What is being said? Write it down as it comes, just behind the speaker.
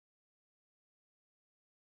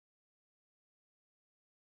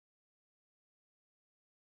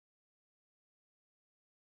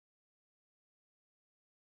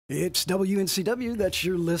It's WNCW that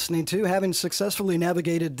you're listening to. Having successfully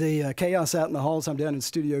navigated the chaos out in the halls, I'm down in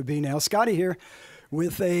Studio B now. Scotty here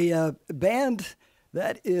with a band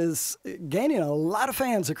that is gaining a lot of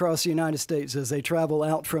fans across the United States as they travel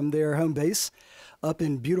out from their home base up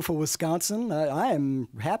in beautiful Wisconsin. I am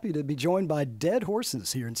happy to be joined by Dead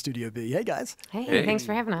Horses here in Studio B. Hey, guys. Hey, thanks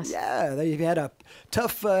for having us. Yeah, they've had a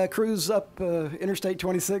tough cruise up Interstate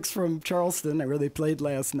 26 from Charleston, where they played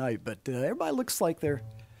last night. But everybody looks like they're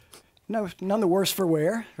none the worse for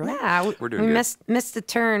wear, right? Yeah, We're doing we good. missed the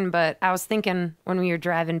turn, but I was thinking when we were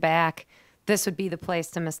driving back, this would be the place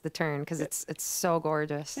to miss the turn because it's so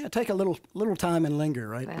gorgeous. Yeah, take a little time and linger,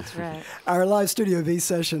 right? That's right. Our live Studio V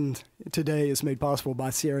session today is made possible by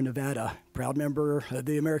Sierra Nevada, proud member of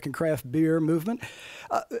the American Craft Beer Movement.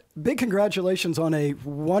 Big congratulations on a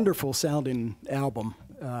wonderful sounding album,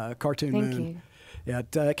 Cartoon Thank Moon. you. Yeah,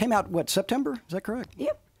 it came out, what, September? Is that correct?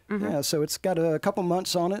 Yep. Mm-hmm. Yeah, so it's got a couple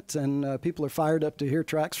months on it, and people are fired up to hear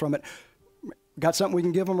tracks from it. Got something we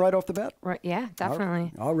can give them right off the bat? Right, yeah,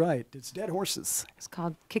 definitely. All right. It's Dead Horses. It's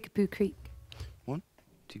called Kickapoo Creek. 1,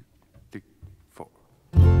 2, 3, 4.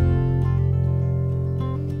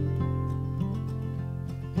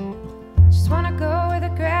 Just wanna go where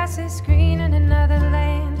the grass is green in another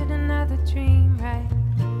land, in another dream, right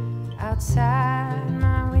outside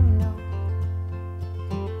my window.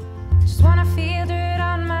 Just wanna feel dirt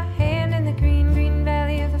on my hand in the green, green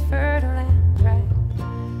valley of the fertile land, right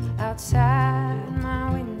outside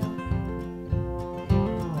my window,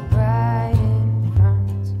 right in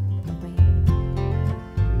front of me.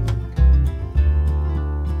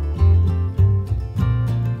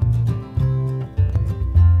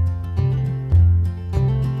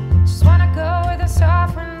 Just wanna go where the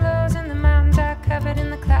soft wind blows and the mountains are covered in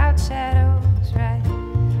the cloud shadows, right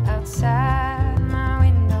outside my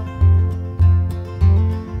window.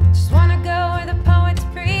 Just wanna go where the poets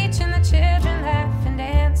preach and the children laugh and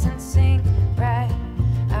dance and sing, right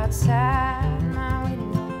outside